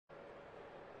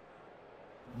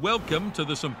welcome to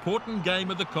this important game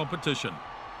of the competition.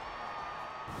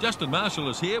 Justin Marshall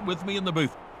is here with me in the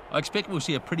booth. I expect we'll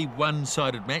see a pretty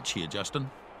one-sided match here, Justin.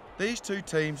 These two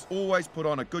teams always put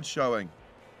on a good showing.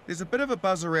 There's a bit of a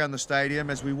buzz around the stadium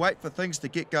as we wait for things to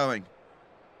get going.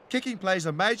 Kicking plays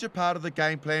a major part of the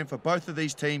game plan for both of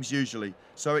these teams usually,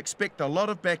 so expect a lot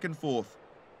of back and forth.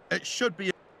 It should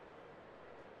be.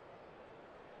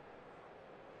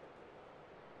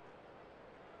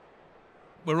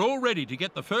 We're all ready to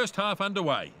get the first half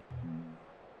underway.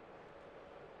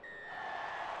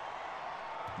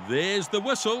 There's the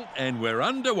whistle and we're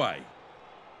underway.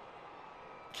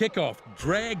 Kick-off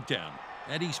dragged down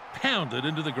and he's pounded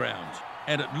into the ground.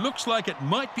 And it looks like it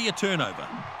might be a turnover.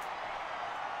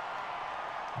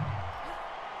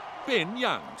 Ben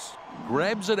Youngs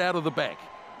grabs it out of the back.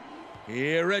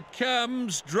 Here it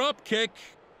comes, drop kick.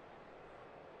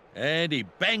 And he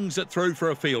bangs it through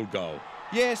for a field goal.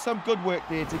 Yeah, some good work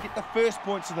there to get the first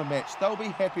points of the match. They'll be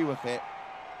happy with that.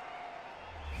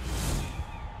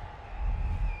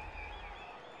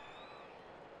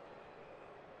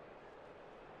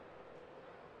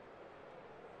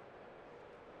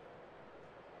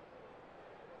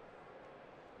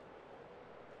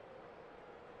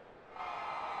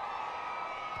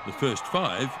 The first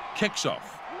 5 kicks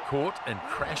off. Caught and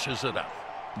crashes it up.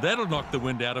 That'll knock the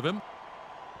wind out of him.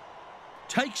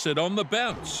 Takes it on the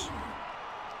bounce.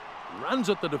 Runs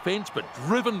at the defence, but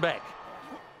driven back.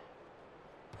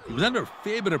 He was under a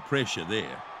fair bit of pressure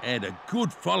there. And a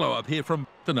good follow-up here from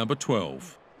the number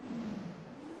 12.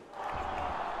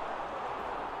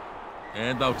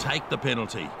 And they'll take the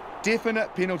penalty.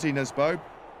 Definite penalty, Nisbo.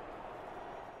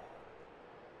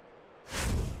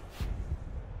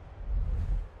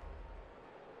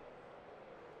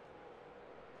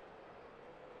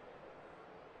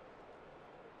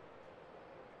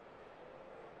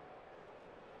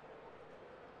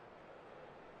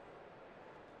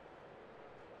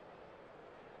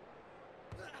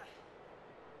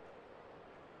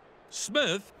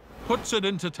 Smith puts it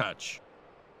into touch.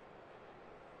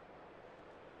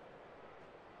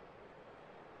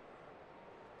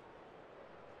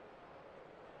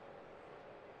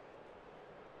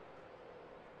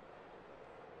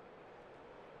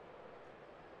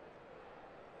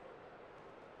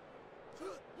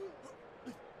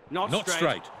 Not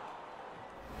straight.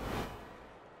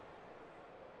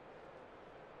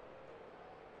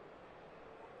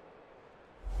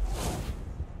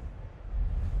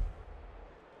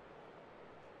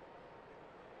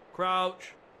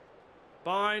 Crouch,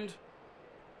 bind,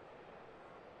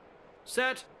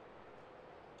 set.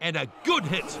 And a good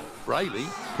hit. Brayley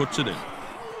puts it in.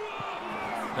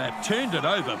 They've turned it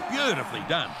over, beautifully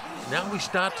done. Now we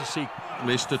start to see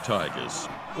Leicester Tigers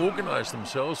organise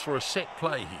themselves for a set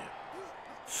play here.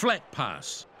 Flat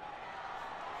pass.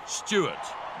 Stewart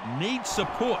needs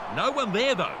support. No one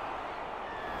there, though.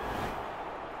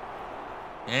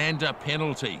 And a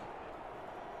penalty.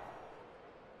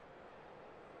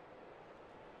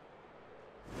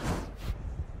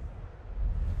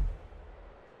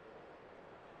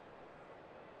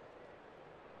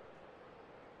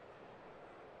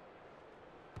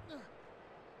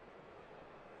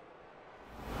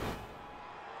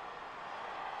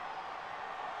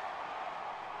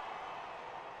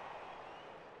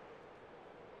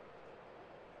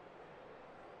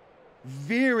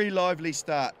 Very lively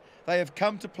start. They have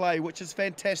come to play, which is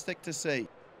fantastic to see.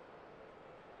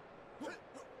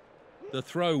 The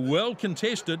throw well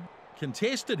contested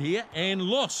here and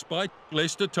lost by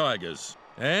Leicester Tigers.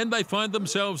 And they find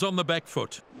themselves on the back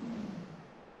foot.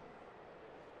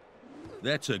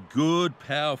 That's a good,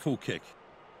 powerful kick.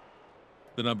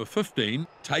 The number 15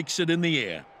 takes it in the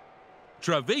air.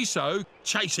 Treviso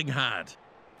chasing hard.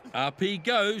 Up he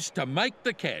goes to make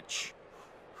the catch.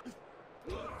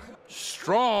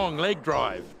 Strong leg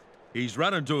drive. He's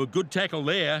run into a good tackle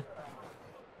there.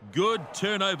 Good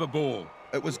turnover ball.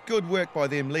 It was good work by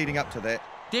them leading up to that.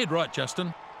 Dead right,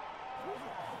 Justin.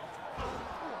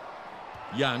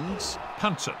 Youngs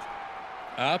punts it.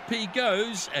 Up he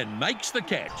goes and makes the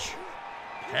catch.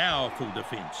 Powerful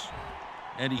defence.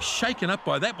 And he's shaken up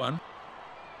by that one.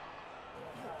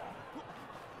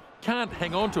 Can't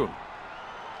hang on to him.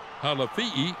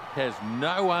 Halafi'i has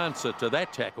no answer to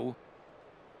that tackle.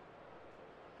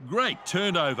 Great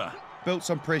turnover. Built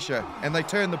some pressure, and they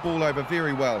turned the ball over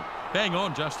very well. Bang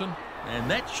on, Justin. And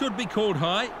that should be called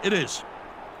high. It is.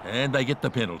 And they get the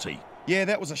penalty. Yeah,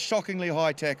 that was a shockingly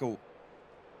high tackle.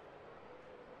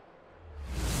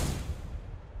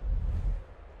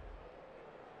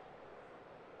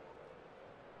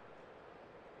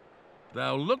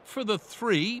 They'll look for the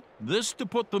 3, this to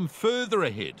put them further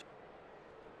ahead.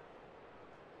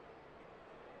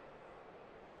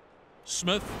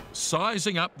 Smith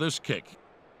sizing up this kick.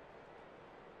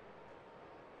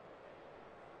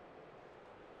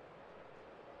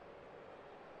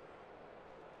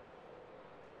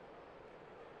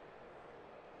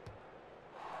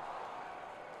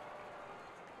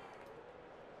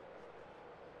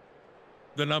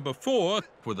 The number 4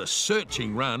 with a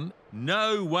searching run,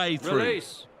 no way through.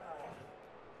 Release.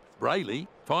 Brayley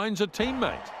finds a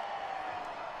teammate.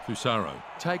 Fusaro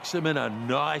takes him in a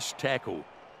nice tackle.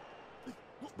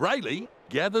 Brayley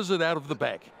gathers it out of the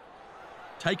back.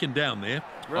 Taken down there.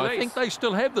 Release. I think they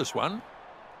still have this one.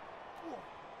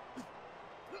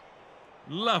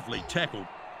 Lovely tackle.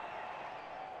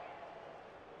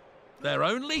 They're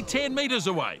only 10 metres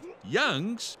away.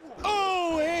 Youngs.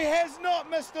 Oh, he has not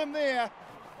missed him there.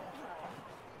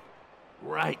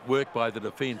 Great work by the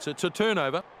defence. It's a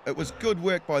turnover. It was good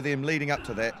work by them leading up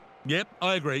to that. Yep,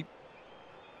 I agree.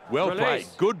 Well played.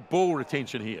 Good ball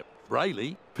retention here.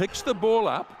 Brayley picks the ball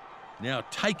up. Now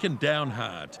taken down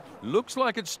hard. Looks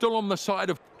like it's still on the side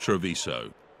of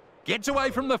Treviso. Gets away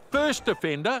from the first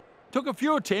defender. Took a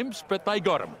few attempts, but they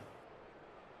got him.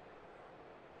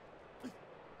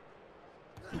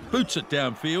 Boots it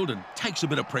downfield and takes a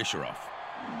bit of pressure off.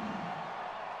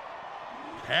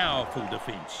 Powerful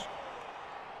defence.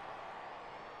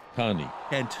 Pani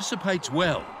anticipates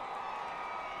well.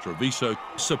 Treviso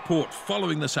support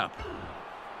following this up.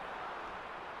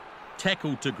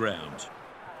 Tackled to ground.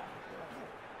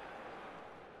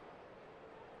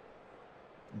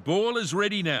 Ball is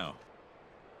ready now.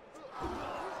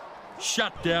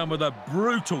 Shut down with a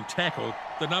brutal tackle.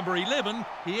 The number 11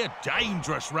 here,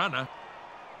 dangerous runner.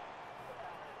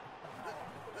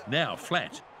 Now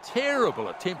flat. Terrible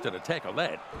attempt at a tackle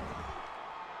that.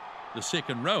 The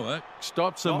second rower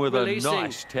stops him with a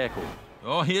nice tackle.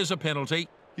 Oh, here's a penalty.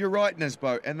 You're right,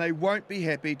 Nisbo, and they won't be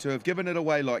happy to have given it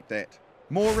away like that.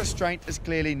 More restraint is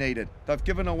clearly needed. They've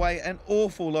given away an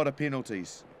awful lot of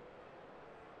penalties.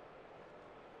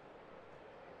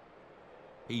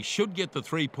 He should get the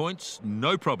 3 points,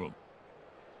 no problem.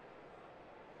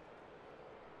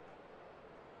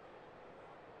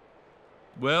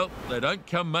 Well, they don't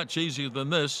come much easier than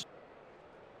this.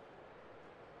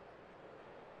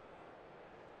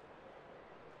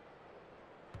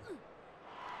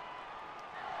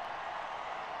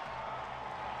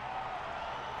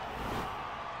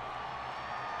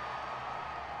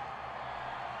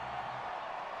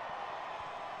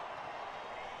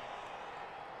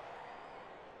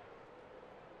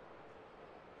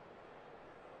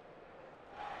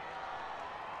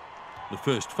 The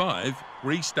first 5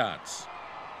 restarts.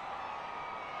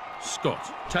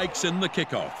 Scott takes in the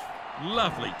kickoff.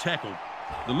 Lovely tackle.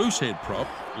 The loose head prop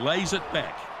lays it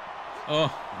back.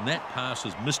 Oh, and that pass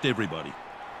has missed everybody.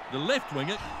 The left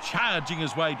winger charging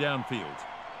his way downfield.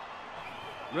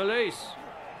 Release.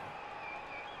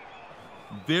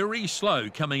 Very slow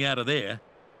coming out of there.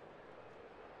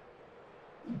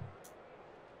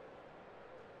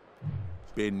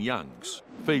 Ben Youngs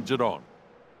feeds it on.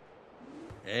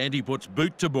 And he puts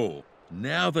boot to ball.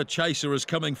 Now the chaser is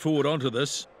coming forward onto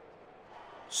this.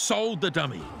 Sold the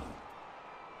dummy.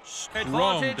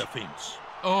 Strong defence.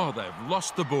 Oh, they've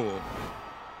lost the ball.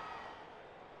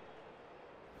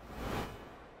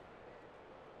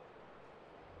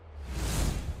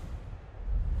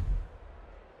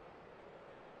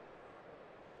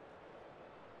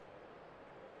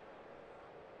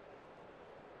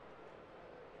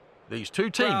 These two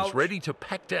teams ready to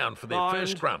pack down for their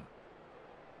first scrum.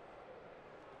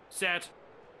 Set.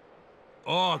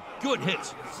 Oh, good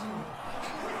hit.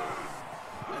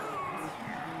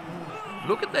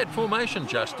 Look at that formation,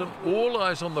 Justin. All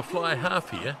eyes on the fly half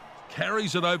here.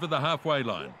 Carries it over the halfway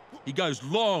line. He goes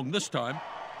long this time.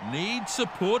 Needs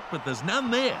support, but there's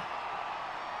none there.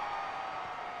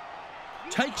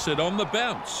 Takes it on the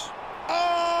bounce.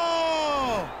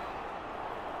 Oh!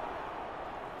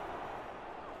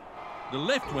 The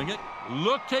left winger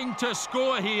looking to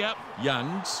score here.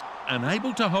 Youngs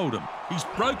unable to hold him. He's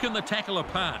broken the tackle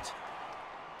apart.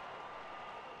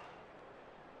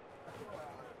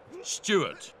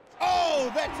 Stewart.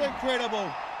 Oh, that's incredible.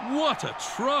 What a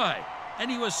try. And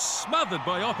he was smothered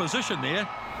by opposition there.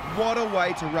 What a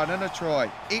way to run in a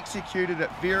try. Executed it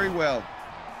very well.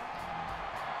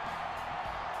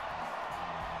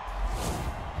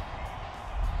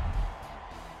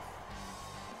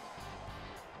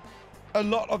 A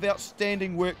lot of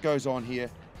outstanding work goes on here,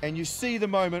 and you see the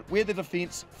moment where the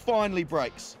defence finally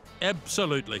breaks.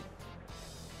 Absolutely.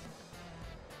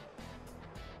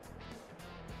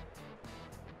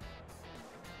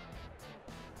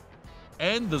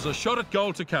 And there's a shot at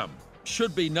goal to come.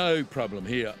 Should be no problem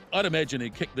here. I'd imagine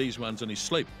he'd kick these ones in his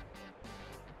sleep.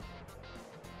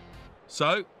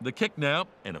 So, the kick now,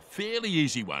 and a fairly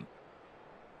easy one.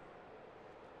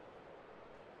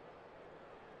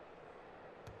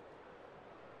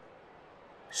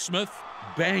 Smith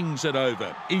bangs it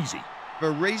over. Easy. A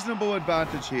reasonable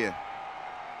advantage here.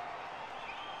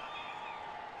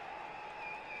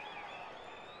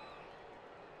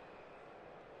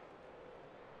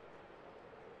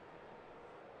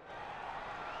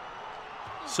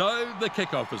 So the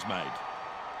kickoff is made.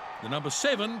 The number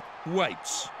 7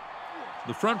 waits.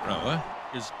 The front rower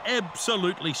is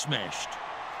absolutely smashed.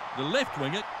 The left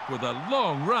winger with a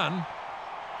long run.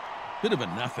 Bit of a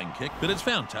nothing kick, but it's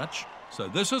found touch. So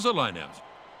this is a line out.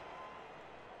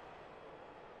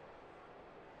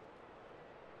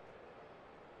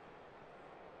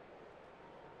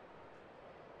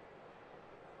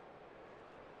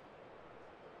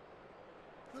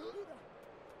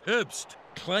 Herbst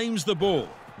claims the ball.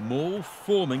 Maul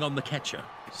forming on the catcher.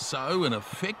 So an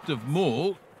effective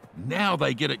maul. Now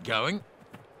they get it going.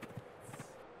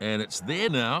 And it's there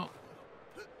now.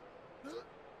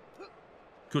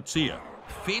 Kutsia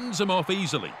fends him off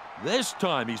easily. This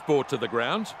time he's brought to the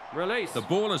ground. Release. The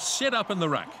ball is set up in the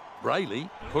ruck. Brayley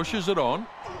pushes it on.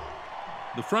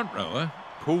 The front rower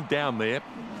pulled down there.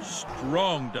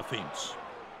 Strong defence.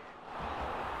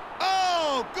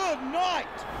 Oh, good night!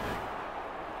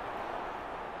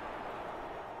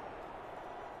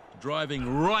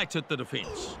 Driving right at the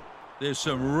defence. There's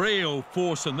some real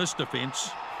force in this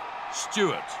defence.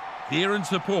 Stewart, there in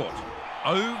support.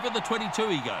 Over the 22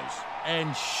 he goes.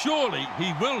 And surely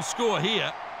he will score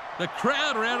here. The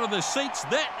crowd are out of their seats.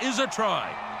 That is a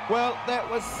try. Well, that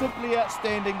was simply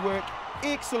outstanding work.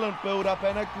 Excellent build-up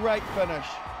and a great finish.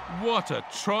 What a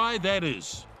try that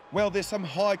is. Well, there's some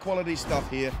high-quality stuff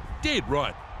here. Dead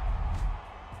right.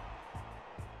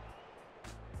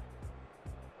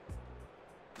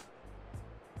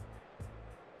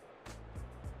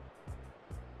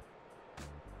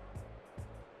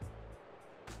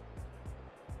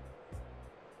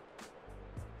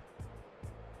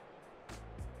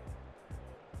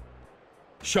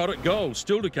 Shot at goal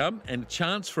still to come, and a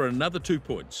chance for another 2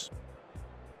 points.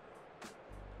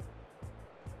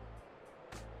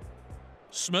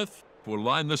 Smith will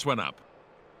line this one up.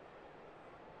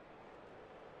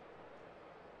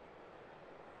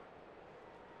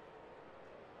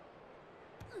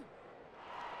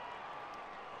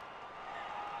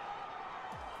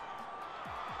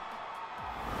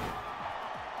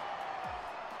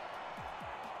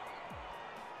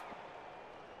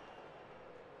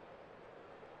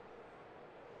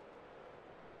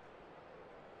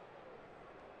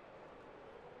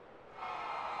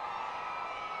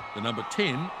 The number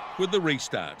 10 with the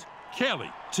restart. Kelly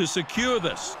to secure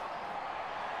this.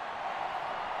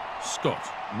 Scott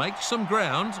makes some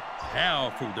ground.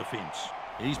 Powerful defence.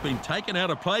 He's been taken out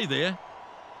of play there.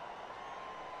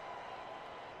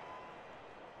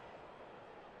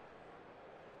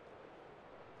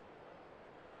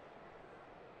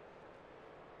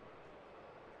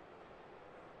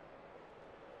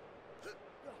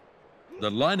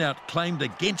 The line-out claimed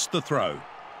against the throw.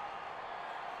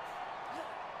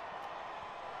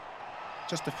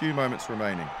 Just a few moments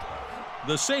remaining.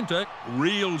 The centre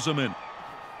reels him in.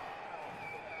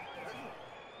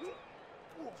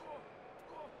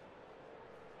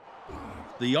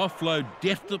 The offload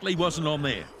definitely wasn't on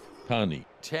there. Pani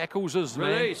tackles his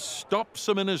man, stops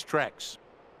him in his tracks.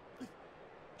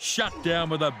 Shut down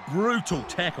with a brutal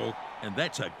tackle, and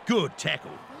that's a good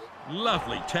tackle.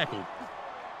 Lovely tackle.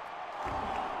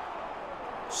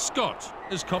 Scott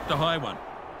has copped a high one.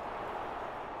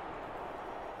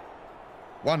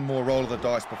 One more roll of the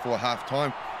dice before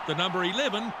half-time. The number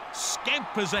 11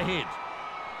 scampers ahead.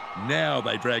 Now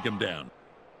they drag him down.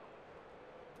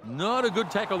 Not a good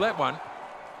tackle, that one.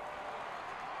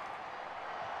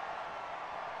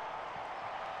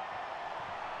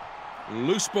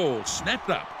 Loose ball, snapped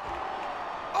up.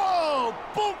 Oh,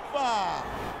 bumper!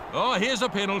 Oh, here's a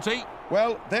penalty.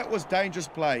 Well, that was dangerous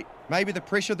play. Maybe the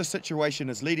pressure of the situation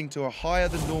is leading to a higher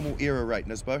than normal error rate,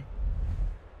 Nisbo.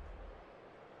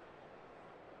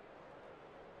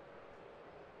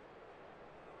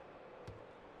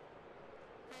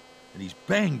 And he's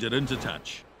banged it into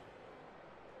touch.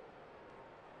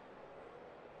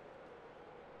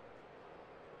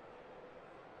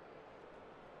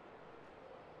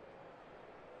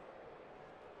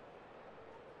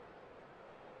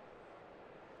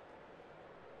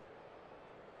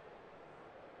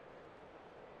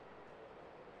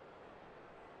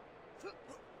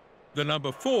 The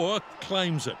number 4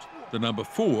 claims it. The number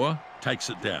 4 takes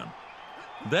it down.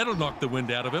 That'll knock the wind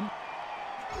out of him.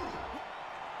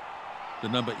 The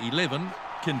number 11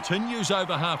 continues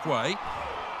over halfway.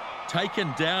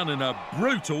 Taken down in a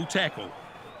brutal tackle.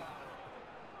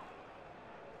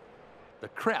 The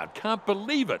crowd can't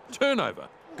believe it. Turnover.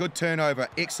 Good turnover.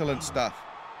 Excellent stuff.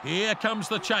 Here comes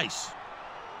the chase.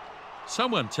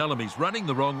 Someone tell him he's running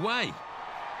the wrong way.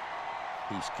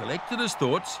 He's collected his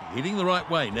thoughts, heading the right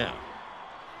way now.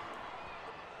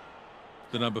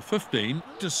 The number 15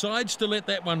 decides to let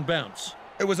that one bounce.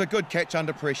 It was a good catch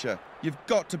under pressure. You've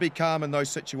got to be calm in those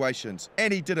situations,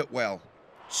 and he did it well.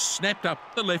 Snapped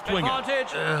up the left winger.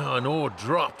 Advantage. An oar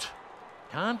dropped.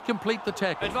 Can't complete the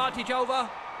tackle. Advantage over.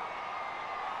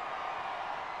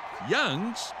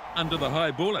 Young's under the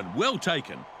high ball and well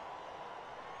taken.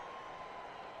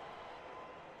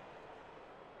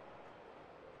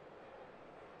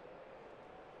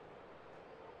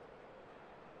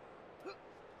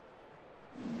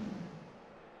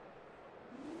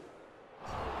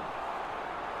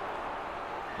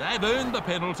 They've earned the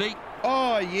penalty.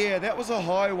 Oh, yeah, that was a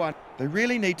high one. They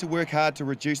really need to work hard to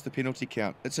reduce the penalty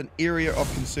count. It's an area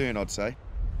of concern, I'd say.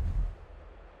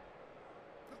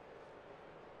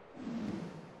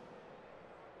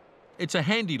 It's a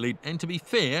handy lead, and to be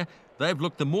fair, they've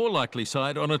looked the more likely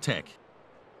side on attack.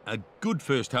 A good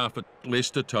first half at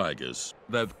Leicester Tigers.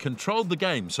 They've controlled the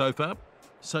game so far,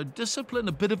 so discipline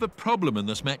a bit of a problem in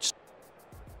this match.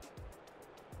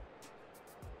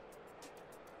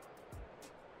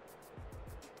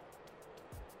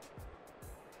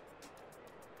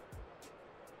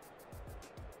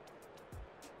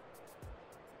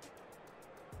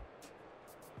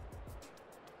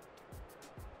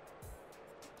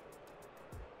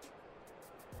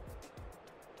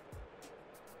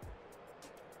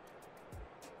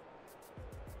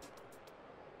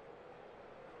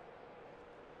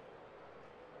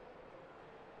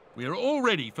 We're all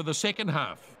ready for the second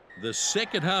half. The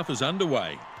second half is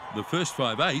underway. The first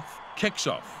 5/8 kicks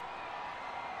off.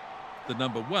 The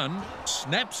number 1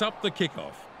 snaps up the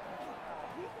kickoff.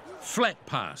 Flat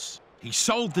pass. He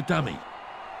sold the dummy.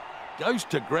 Goes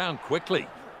to ground quickly.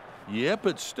 Yep,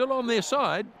 it's still on their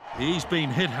side. He's been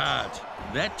hit hard.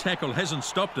 That tackle hasn't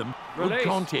stopped him. Good Release.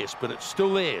 contest, but it's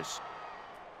still theirs.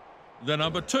 The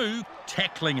number 2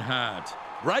 tackling hard.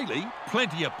 Rayleigh,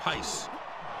 plenty of pace.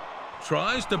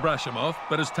 Tries to brush him off,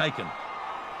 but is taken.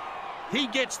 He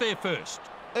gets there first.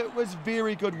 It was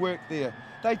very good work there.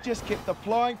 They just kept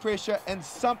applying pressure and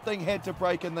something had to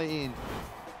break in the end.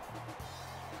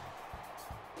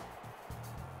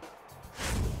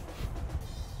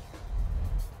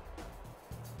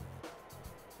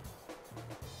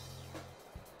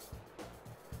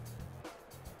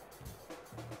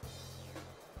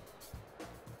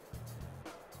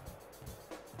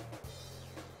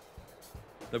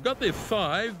 They've got their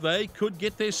 5, they could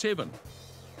get their 7.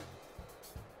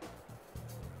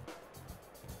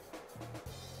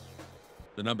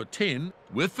 The number 10,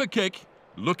 with the kick,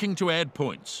 looking to add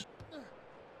points.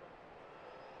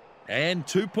 And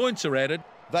 2 points are added.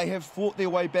 They have fought their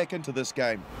way back into this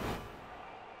game.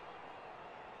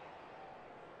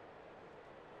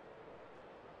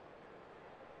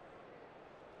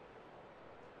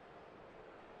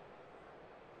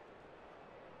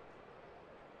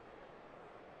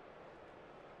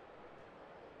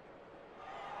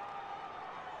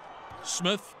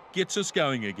 Smith gets us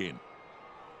going again.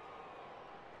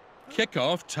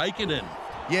 Kick-off taken in.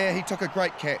 Yeah, he took a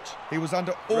great catch. He was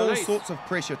under all Release. sorts of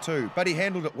pressure too, but he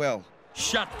handled it well.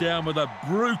 Shut down with a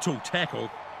brutal tackle.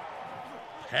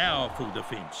 Powerful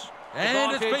defence.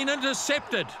 And it's Advantage. been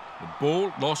intercepted. The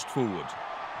ball lost forward.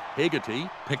 Hegarty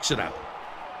picks it up.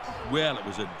 Well, it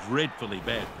was a dreadfully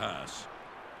bad pass.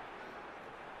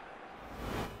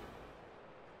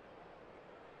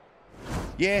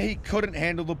 Yeah, he couldn't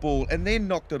handle the ball and then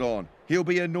knocked it on. He'll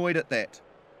be annoyed at that.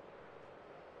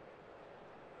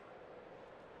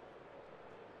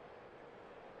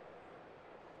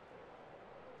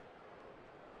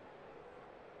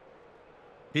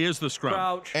 Here's the scrum.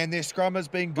 Crouch. And their scrum has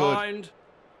been good. Bind.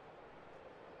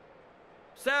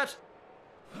 Set.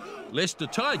 Leicester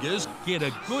Tigers get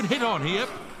a good hit on here.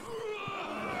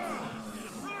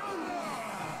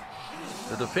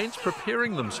 The defence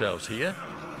preparing themselves here.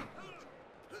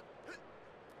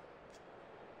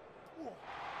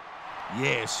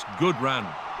 Yes, good run.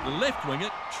 The left winger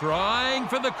trying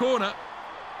for the corner.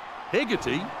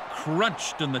 Hegarty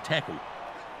crunched in the tackle.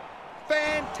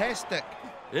 Fantastic.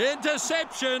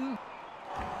 Interception.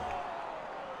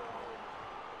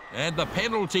 And the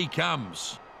penalty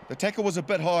comes. The tackle was a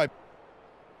bit high.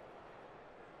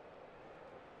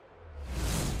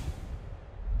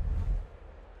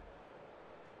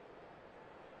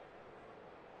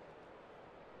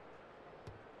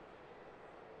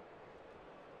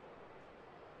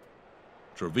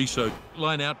 Treviso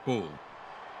line out ball.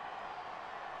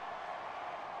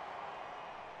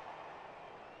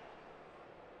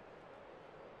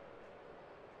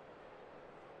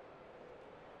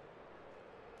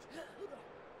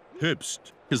 Herbst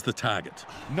is the target.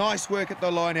 Nice work at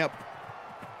the line-out.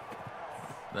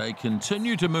 They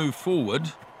continue to move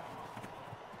forward.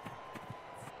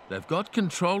 They've got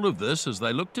control of this as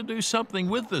they look to do something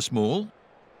with this maul.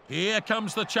 Here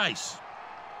comes the chase.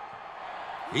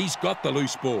 He's got the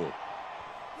loose ball.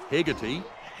 Hegarty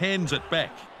hands it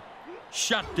back.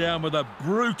 Shut down with a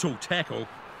brutal tackle.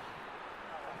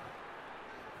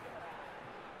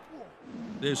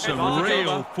 There's some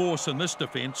real force in this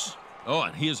defence. Oh,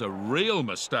 and here's a real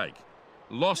mistake.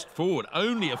 Lost forward,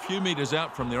 only a few metres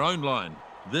out from their own line.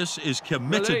 This is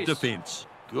committed defence.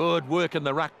 Good work in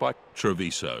the ruck by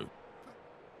Treviso.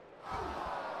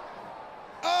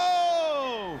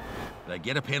 Oh! They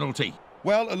get a penalty.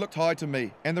 Well, it looked high to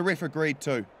me, and the ref agreed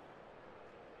too.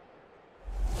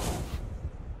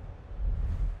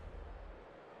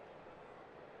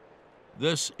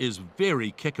 This is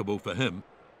very kickable for him.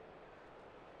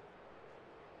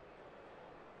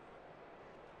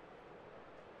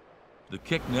 The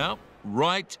kick now,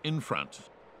 right in front.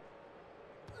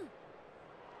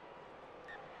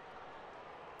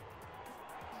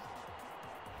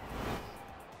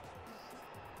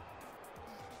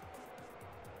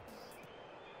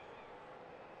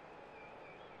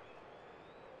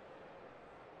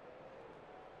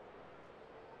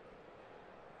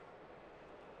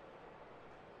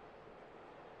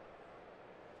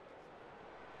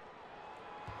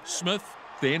 Smith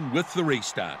then with the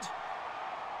restart.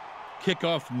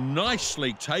 Kick-off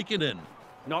nicely taken in.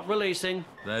 Not releasing.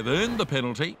 They've earned the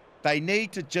penalty. They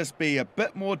need to just be a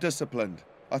bit more disciplined.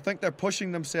 I think they're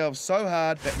pushing themselves so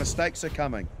hard that mistakes are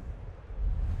coming.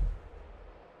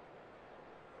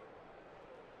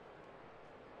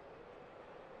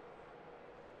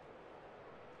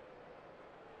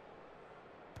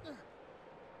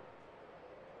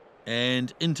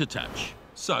 And into touch.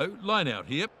 So, line out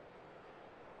here.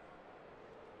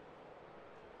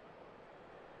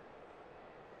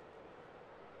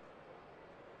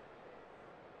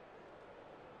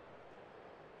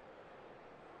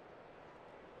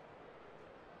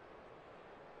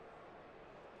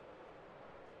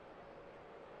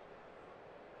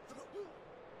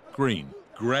 Green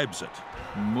grabs it.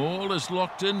 Maul is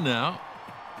locked in now.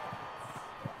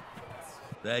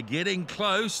 They're getting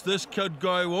close. This could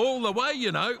go all the way,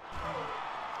 you know.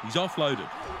 He's offloaded.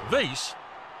 Weiss,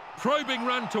 probing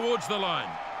run towards the line.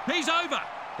 He's over.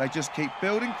 They just keep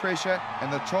building pressure,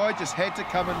 and the try just had to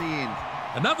come in the end.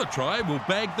 Another try will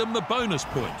bag them the bonus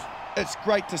point. It's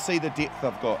great to see the depth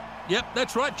they've got. Yep,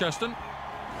 that's right, Justin.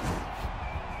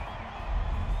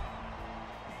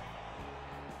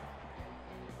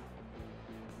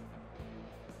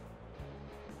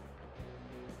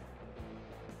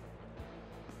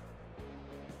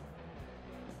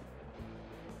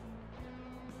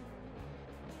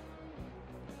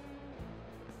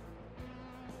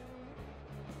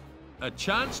 A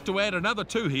chance to add another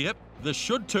 2 here. This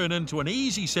should turn into an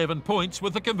easy 7 points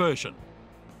with the conversion.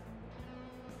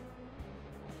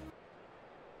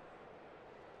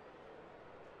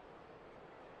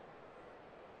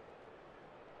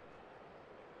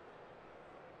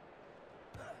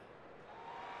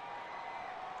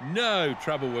 No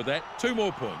trouble with that. 2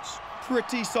 more points.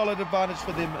 Pretty solid advantage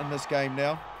for them in this game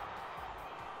now.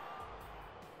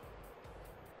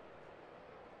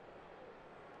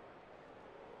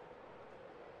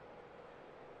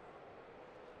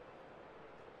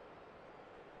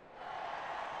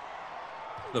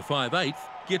 The 5/8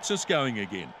 gets us going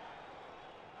again.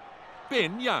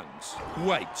 Ben Youngs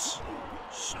waits.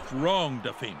 Strong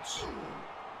defence.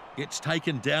 Gets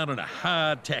taken down in a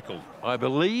hard tackle. I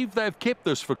believe they've kept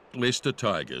this for Leicester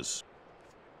Tigers.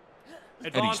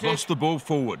 Advantage. And he's lost the ball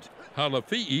forward.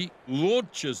 Halafi'i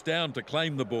launches down to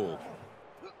claim the ball.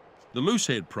 The loose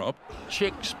head prop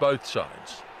checks both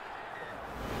sides.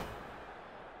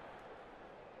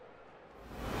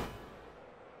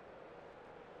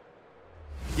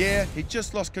 Yeah, he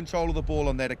just lost control of the ball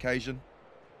on that occasion.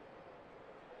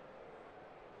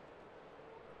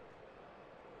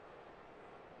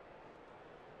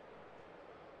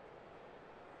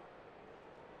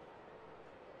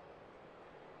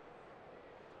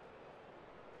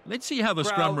 Let's see how the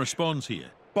scrum responds here.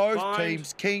 Both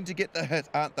teams keen to get the hit,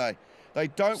 aren't they? They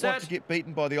don't want to get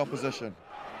beaten by the opposition.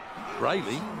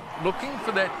 Brayley looking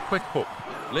for that quick hook.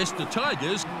 Leicester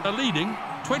Tigers are leading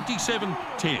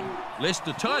 27-10.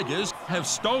 Leicester Tigers have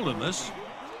stolen this.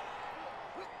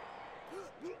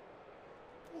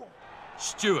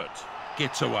 Stewart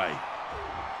gets away.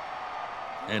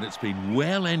 And it's been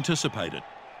well anticipated.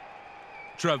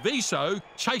 Treviso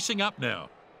chasing up now.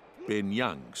 Ben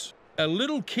Youngs a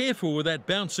little careful with that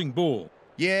bouncing ball.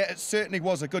 Yeah, it certainly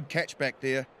was a good catch back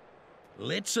there.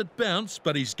 Lets it bounce,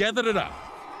 but he's gathered it up.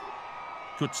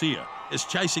 Kutsia is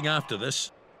chasing after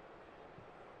this.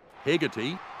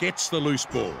 Hegarty gets the loose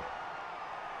ball.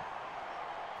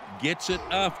 Gets it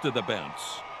after the bounce.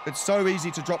 It's so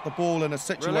easy to drop the ball in a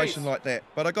situation like that,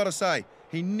 but I gotta say,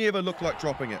 he never looked like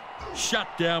dropping it. Shut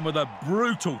down with a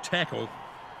brutal tackle.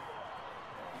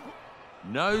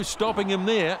 No stopping him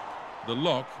there. The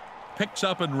lock picks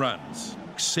up and runs.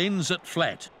 Sends it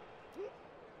flat.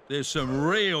 There's some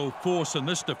real force in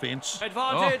this defence.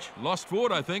 Advantage. Oh, lost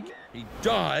forward, I think. He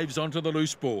dives onto the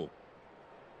loose ball.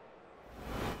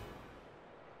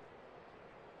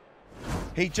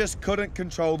 He just couldn't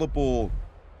control the ball.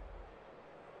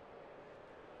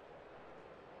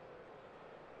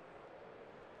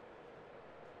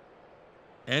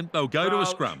 And they'll go to a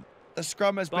scrum. The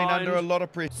scrum has been under a lot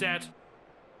of pressure. Set.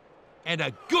 And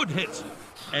a good hit.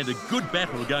 And a good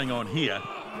battle going on here.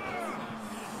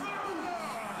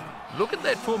 Look at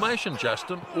that formation,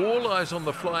 Justin. All eyes on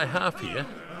the fly half here.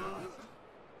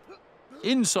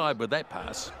 Inside with that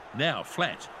pass. Now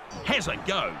flat. Has a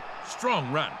go.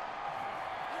 Strong run.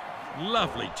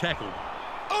 Lovely tackle.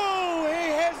 Oh,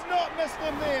 he has not missed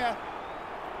him there.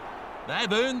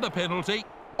 They've earned the penalty.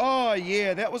 Oh,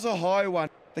 yeah, that was a high one.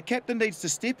 The captain needs to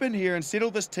step in here and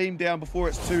settle this team down before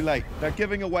it's too late. They're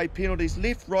giving away penalties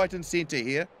left, right and centre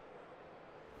here.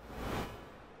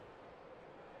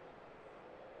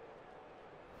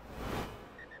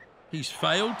 He's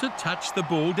failed to touch the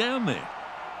ball down there.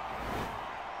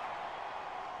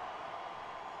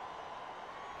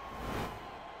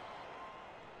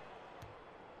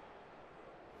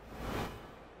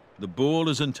 The ball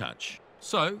is in touch,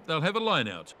 so they'll have a line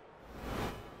out.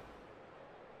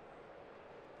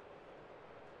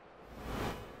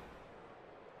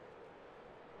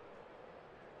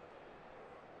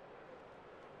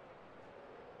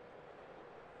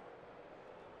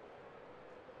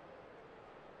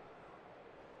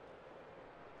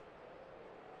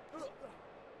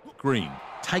 Green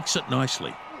takes it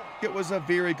nicely. It was a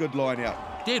very good line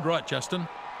out. Dead right, Justin.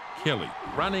 Kelly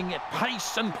running at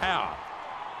pace and power.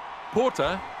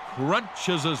 Porter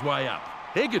crunches his way up.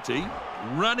 Hegarty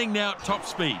running now at top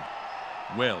speed.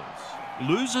 Wells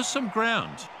loses some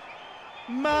ground.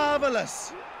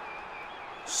 Marvellous.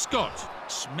 Scott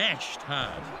smashed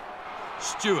hard.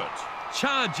 Stewart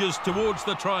charges towards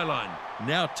the try line.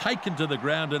 Now taken to the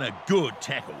ground in a good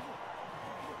tackle.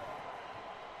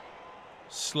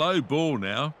 Slow ball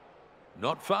now.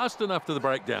 Not fast enough to the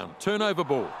breakdown. Turnover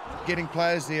ball. Getting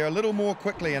players there a little more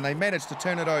quickly and they managed to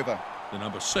turn it over. The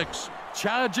number 6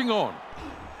 charging on.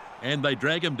 And they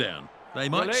drag him down. They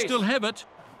might still have it.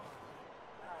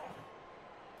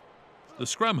 The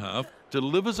scrum half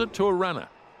delivers it to a runner.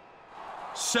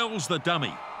 Sells the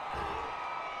dummy.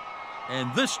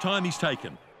 And this time he's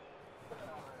taken.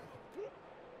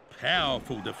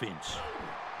 Powerful defence.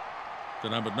 The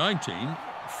number 19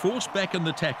 forced back in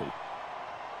the tackle.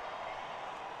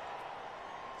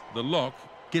 The lock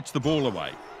gets the ball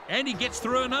away. And he gets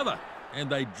through another. And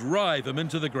they drive him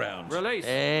into the ground. Release.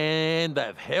 And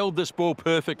they've held this ball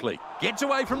perfectly. Gets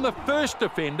away from the first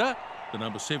defender. The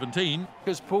number 17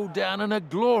 is pulled down in a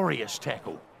glorious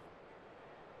tackle.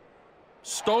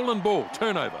 Stolen ball,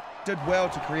 turnover. Did well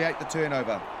to create the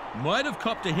turnover. Might have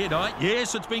copped a head eye.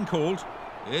 Yes, it's been called.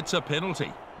 It's a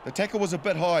penalty. The tackle was a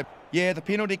bit high. Yeah, the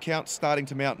penalty count's starting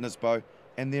to mount in his bow,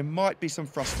 and there might be some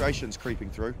frustrations creeping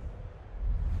through.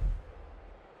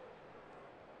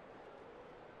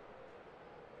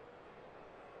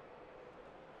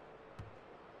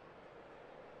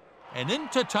 And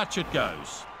into touch it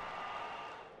goes.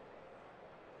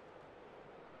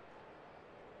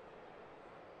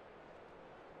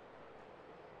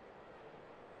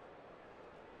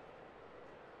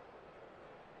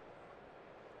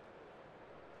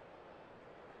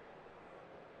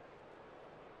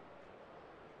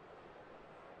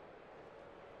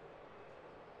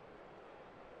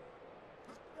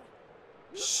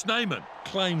 Sneyman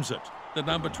claims it. The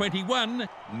number 21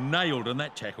 nailed in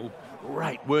that tackle.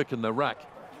 Great work in the ruck.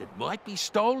 It might be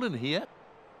stolen here.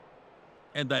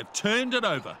 And they've turned it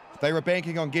over. They were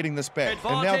banking on getting this back,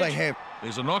 and now they have.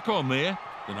 There's a knock on there.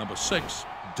 The number 6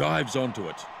 dives onto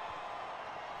it.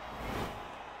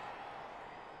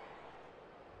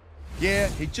 Yeah,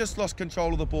 he just lost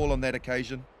control of the ball on that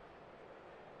occasion.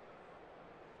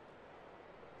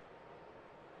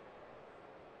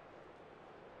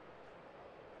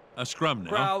 A scrum now.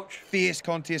 Crouch. Fierce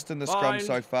contest in the scrum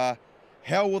so far.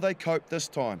 How will they cope this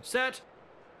time? Set.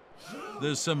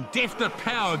 There's some definite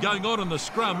power going on in the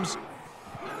scrums.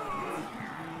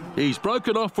 He's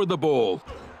broken off with the ball.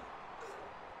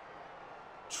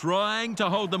 Trying to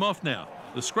hold them off now.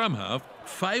 The scrum half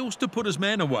fails to put his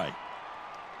man away.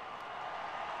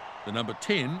 The number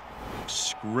 10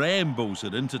 scrambles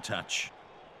it into touch.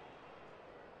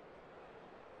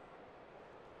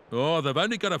 Oh, they've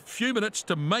only got a few minutes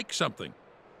to make something.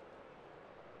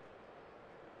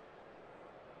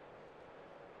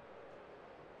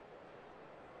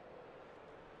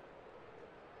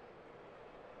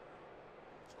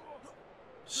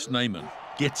 Sneyman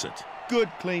gets it. Good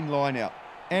clean line out.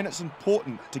 And it's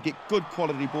important to get good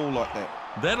quality ball like that.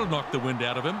 That'll knock the wind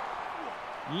out of him.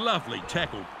 Lovely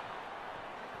tackle.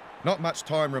 Not much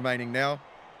time remaining now.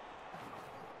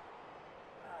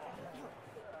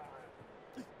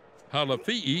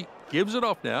 Halafi'i gives it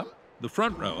off now. The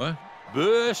front rower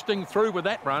bursting through with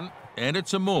that run, and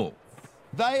it's a maul.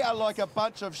 They are like a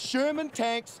bunch of Sherman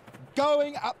tanks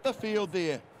going up the field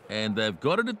there. And they've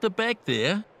got it at the back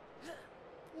there.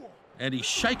 And he's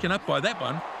shaken up by that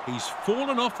one. He's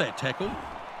fallen off that tackle.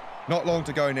 Not long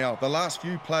to go now. The last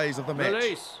few plays of the match.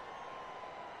 Release.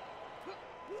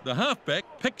 The halfback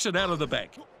picks it out of the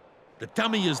back. The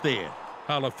dummy is there.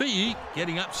 Halafi'i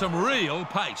getting up some real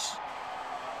pace.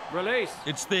 Release.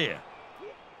 It's there.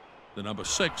 The number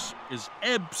 6 is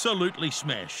absolutely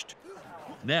smashed.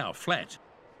 Now flat.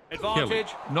 Advantage.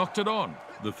 Kelly knocked it on.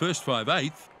 The first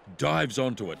 5/8 dives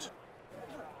onto it.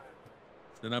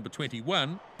 The number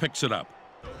 21 picks it up.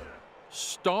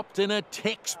 Stopped in a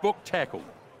textbook tackle.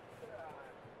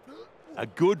 A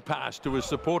good pass to his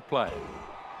support player.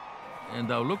 And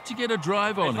they'll look to get a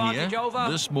drive on Advantage here. over.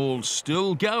 This maul's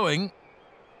still going.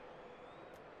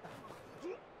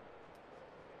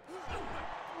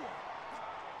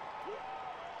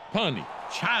 Pani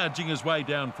charging his way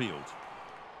downfield.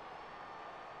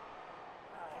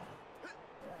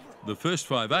 The first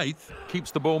 5/8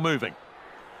 keeps the ball moving.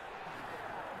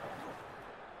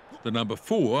 The number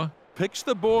 4 picks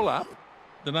the ball up.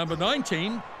 The number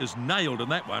 19 is nailed in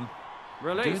that one.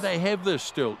 Release. Do they have this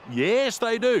still? Yes,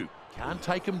 they do. Can't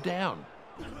take him down.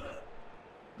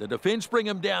 The defence bring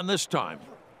him down this time.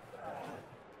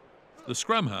 The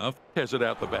scrum half has it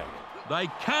out the back. They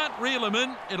can't reel him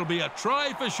in. It'll be a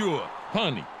try for sure.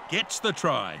 Pani gets the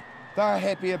try. They're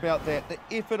happy about that. The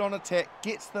effort on attack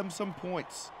gets them some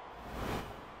points.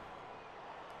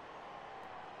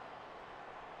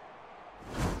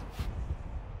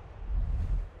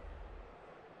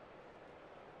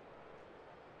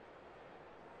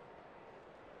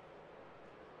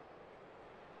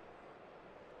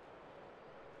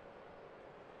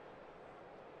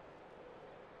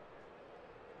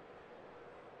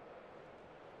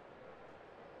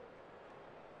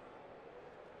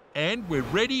 And we're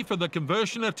ready for the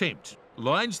conversion attempt.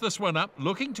 Lines this one up,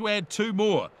 looking to add 2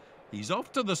 more. He's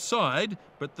off to the side,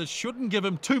 but this shouldn't give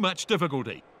him too much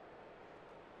difficulty.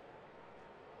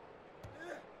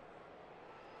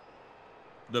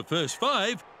 The first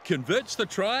 5 converts the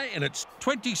try, and it's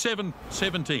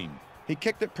 27-17. He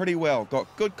kicked it pretty well, got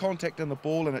good contact in the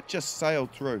ball, and it just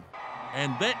sailed through.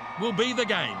 And that will be the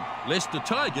game. Leicester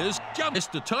Tigers jump.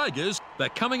 Leicester Tigers, they're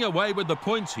coming away with the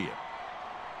points here.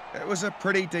 It was a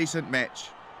pretty decent match.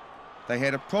 They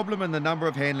had a problem in the number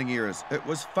of handling errors. It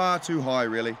was far too high,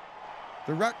 really.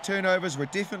 The ruck turnovers were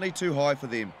definitely too high for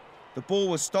them. The ball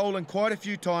was stolen quite a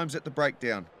few times at the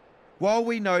breakdown. While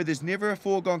we know there's never a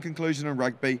foregone conclusion in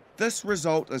rugby, this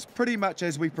result is pretty much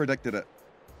as we predicted it.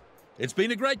 It's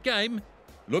been a great game.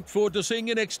 Look forward to seeing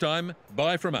you next time.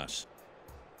 Bye from us.